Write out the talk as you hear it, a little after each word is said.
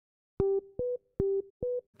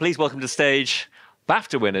please welcome to the stage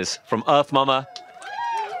BAFTA winners from Earth Mama,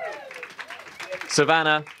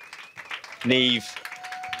 Savanah, Neve,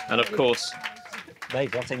 and of course,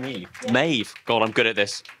 Maeve. I'll say Neve. Maeve. God, I'm good at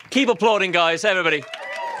this. Keep applauding, guys, everybody.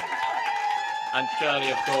 And Shirley,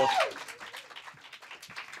 of course.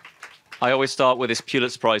 I always start with this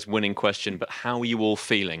Pulitzer Prize winning question, but how are you all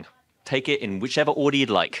feeling? Take it in whichever order you'd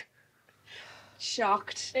like.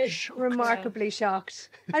 Shocked. Remarkably shocked.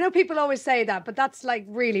 I know people always say that, but that's like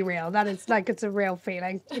really real. That is like, it's a real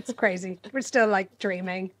feeling. It's crazy. We're still like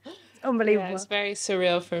dreaming. It's unbelievable. Yeah, it's very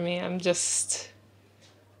surreal for me. I'm just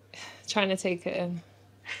trying to take it in.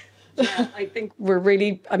 Yeah, I think we're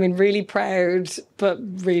really proud, but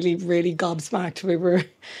really, really gobsmacked. We were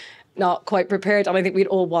not quite prepared. And I think we'd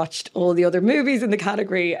all watched all the other movies in the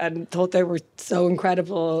category and thought they were so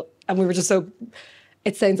incredible. And we were just so,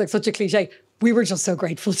 it sounds like such a cliche, we were just so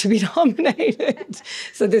grateful to be nominated.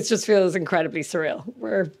 So this just feels incredibly surreal.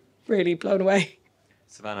 We're really blown away.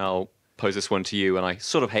 Savanah, I'll pose this one to you, and I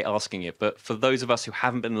sort of hate asking it, but for those of us who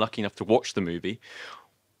haven't been lucky enough to watch the movie,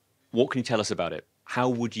 what can you tell us about it? How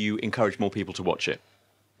would you encourage more people to watch it?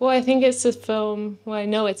 Well, I think it's a film, well, I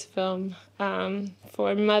know it's a film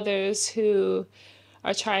for mothers who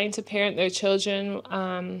are trying to parent their children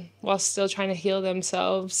while still trying to heal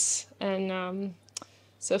themselves. And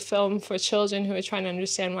it's a film for children who are trying to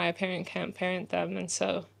understand why a parent can't parent them. And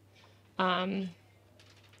so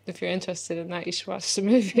if you're interested in that, you should watch the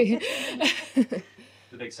movie. The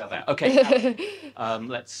big sell there. Okay,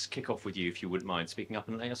 let's kick off with you, if you wouldn't mind speaking up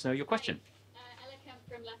and letting us know your question.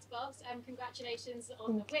 From Letterboxd, congratulations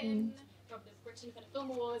on the win from the Britain Film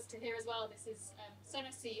Awards to here as well. This is so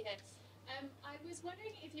nice to see you here. I was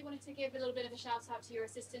wondering if you wanted to give a little bit of a shout out to your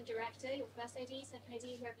assistant director, your first AD, second AD,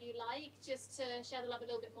 whoever you like, just to share the love a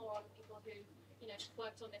little bit more on the people who, you know,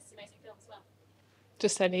 worked on this amazing film as well.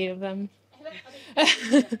 Just any of them.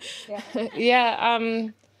 Yeah,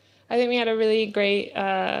 I think we had a really great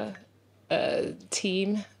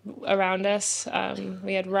team around us.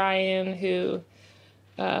 We had Ryan, who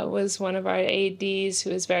was one of our ADs,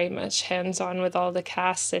 who was very much hands-on with all the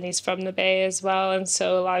cast, and he's from the Bay as well, and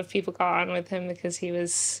so a lot of people got on with him because he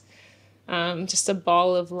was just a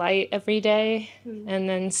ball of light every day. And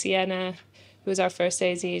then Sienna, who was our first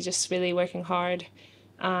AD, just really working hard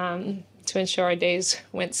to ensure our days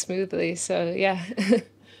went smoothly, so yeah.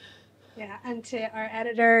 Yeah, and to our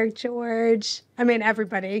editor, George, I mean,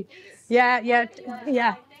 everybody. Yeah,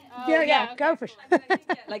 go for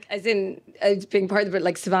it. Like, as being part of it,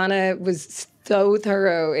 like, Savanah was so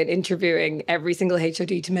thorough in interviewing every single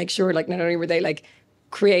HOD to make sure, like, not only were they, like,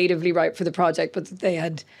 creatively right for the project, but that they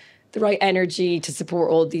had the right energy to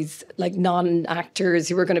support all these, like, non-actors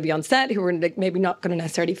who were going to be on set, who were, like, maybe not going to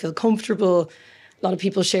necessarily feel comfortable. A lot of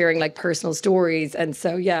people sharing, like, personal stories. And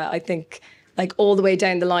so, yeah, I think, like, all the way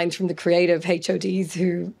down the lines from the creative HODs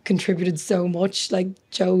who contributed so much, like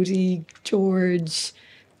Jodie, George,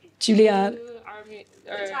 Juliet,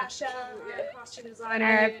 Natasha, our costume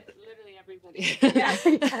designer, literally everybody.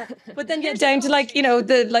 But then get down to, like, you know,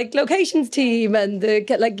 the, like, locations team and the,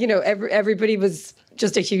 like, you know, everybody was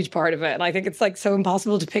just a huge part of it. And I think it's, like, so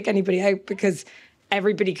impossible to pick anybody out because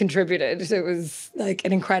everybody contributed. It was, like,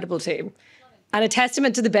 an incredible team and a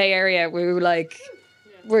testament to the Bay Area. We were like,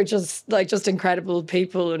 we're just incredible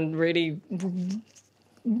people, and really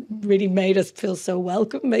made us feel so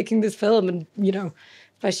welcome making this film. And, you know,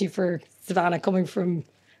 especially for Savanah coming from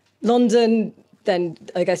London, then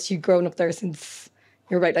I guess you've grown up there since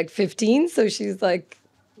you're right, like 15. So she's like,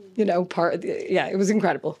 you know, part of the, yeah, it was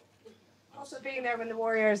incredible. Also being there when the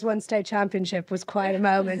Warriors won state championship was quite a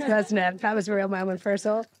moment, wasn't it? That was a real moment for us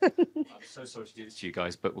all. I'm so sorry to do this to you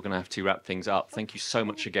guys, but we're going to have to wrap things up. Thank you so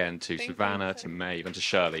much again to Savanah, to Maeve, and to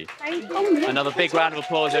Shirley. Thank you. Another big round of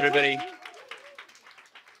applause, everybody.